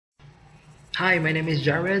Hi, my name is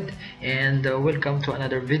Jared and welcome to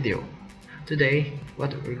another video. Today,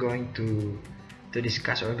 what we're going to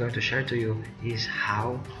discuss or going to share to you is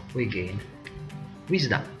how we gain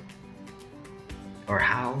wisdom or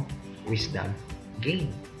how wisdom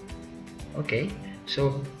gain. Okay,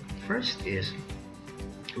 so first is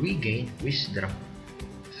we gain wisdom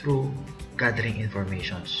through gathering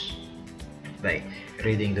informations by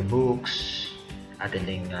reading the books,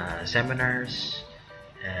 attending seminars,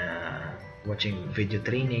 watching video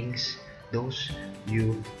trainings. Those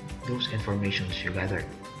informations you gather,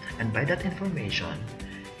 and by that information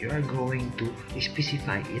you are going to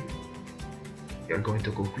specify it, you are going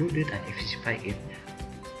to conclude it and specify it.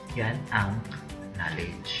 Yan ang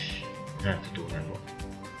knowledge na natutunan mo.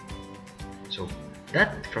 So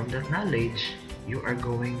from that knowledge you are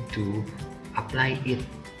going to apply it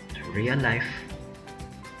to real life.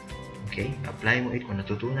 Okay, apply mo it kung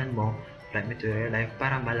natutunan mo, apply mo to real life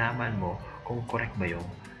para malaman mo kung correct ba yung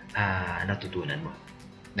natutunan mo,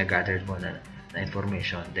 na-gathered mo na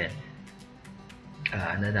information, then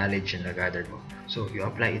na knowledge na gathered mo. So you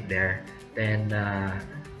apply it there, then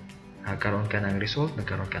nagkaroon ka ng result,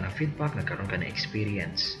 nagkaroon ka ng feedback, nagkaroon ka ng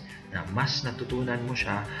experience na mas natutunan mo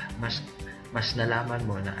siya, mas nalaman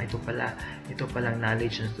mo na ito palang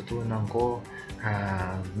knowledge na natutunan ko,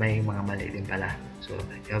 may mga mali din pala. So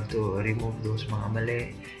you have to remove those mga mali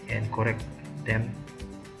and correct them,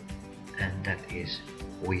 and that is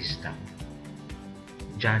wisdom.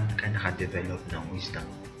 Diyan ka naka-develop ng wisdom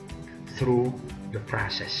through the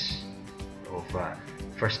process of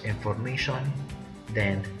first information,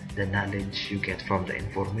 then the knowledge you get from the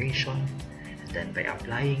information, and then by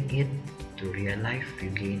applying it to real life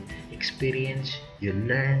you gain experience, you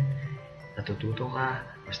learn, natututo ka,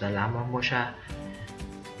 mas nalaman mo siya,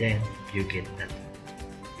 then you get that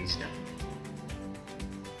wisdom.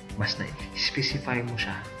 Mas na-specify mo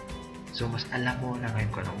siya, so mas alam mo na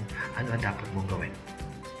ngayon kung ano ang dapat mong gawin.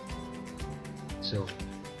 So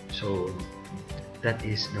that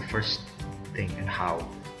is the first thing on how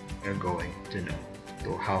you're going to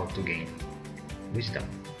know how to gain wisdom.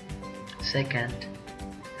 Second,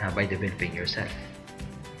 by developing yourself.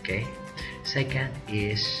 Okay, second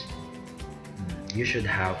is you should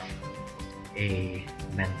have a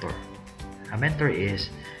mentor. A mentor is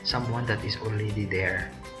someone that is already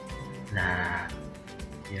there, na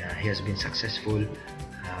he has been successful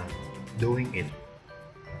doing it.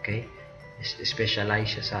 Okay,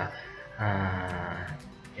 specialize siya sa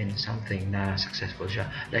in something na successful siya.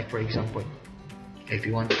 Like for example, if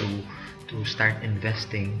you want to start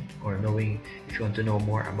investing or if you want to know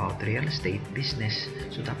more about real estate business,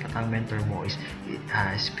 so dapat ang mentor mo is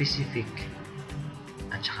specific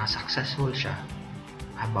at saka successful siya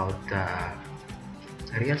about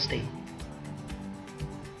real estate.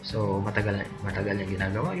 So matagal na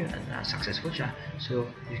ginagawa yun at successful siya, so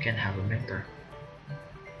you can have a mentor.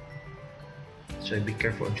 So be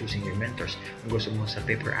careful on choosing your mentors. Kung gusto mo sa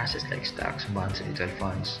paper assets like stocks, bonds, mutual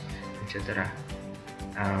funds, etc.,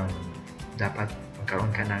 dapat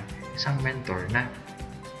magkaroon ka ng isang mentor na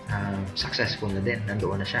successful na din,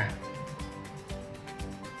 nandoon na siya.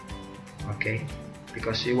 Okay?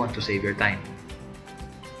 Because you want to save your time.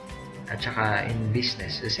 At saka in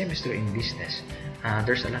business, the same is true in business.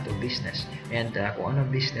 There's a lot of business, and kung anong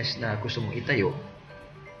business na gusto mong itayo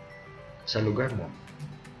sa lugar mo,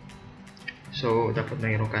 so dapat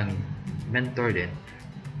mayroon kang mentor din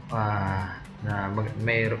na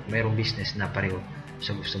mayroong business na pareho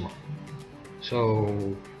sa gusto mo. So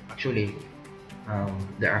actually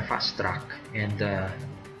there are fast track and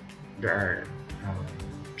there are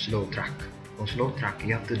slow track. On slow track,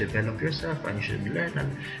 you have to develop yourself and you should learn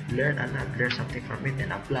something from it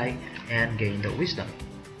and apply and gain the wisdom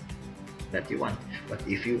that you want. But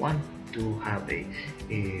if you want to have a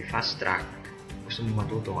fast track, gusto mo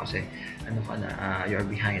matuto kasi you are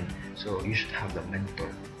behind, so you should have the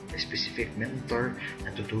mentor, a specific mentor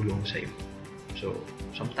na tutulong sa iyo. So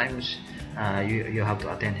sometimes you have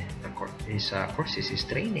to attend courses, is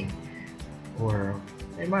training, or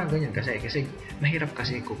may mga ganyan kasi mahirap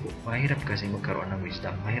kasi magkaroon ng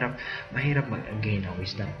wisdom, mahirap mag-gain ng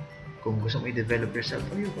wisdom. Kung gusto mo i-develop yourself,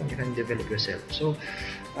 you can develop yourself, so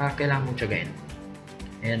kailangan mong tiyagain,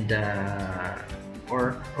 and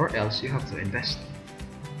or else you have to invest,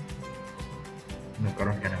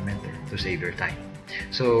 magkaroon ka ng mentor to save your time.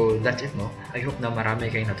 So that's it, no? I hope na marami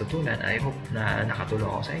kayong natutunan. I hope na nakatulong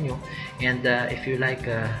ako sa inyo, and if you like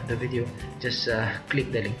the video, just click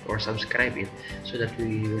the link or subscribe it so that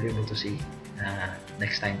we will be able to see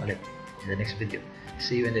next time ulit in the next video.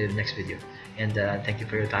 See you in the next video, and thank you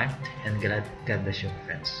for your time, and God bless you,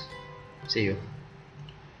 friends. See you.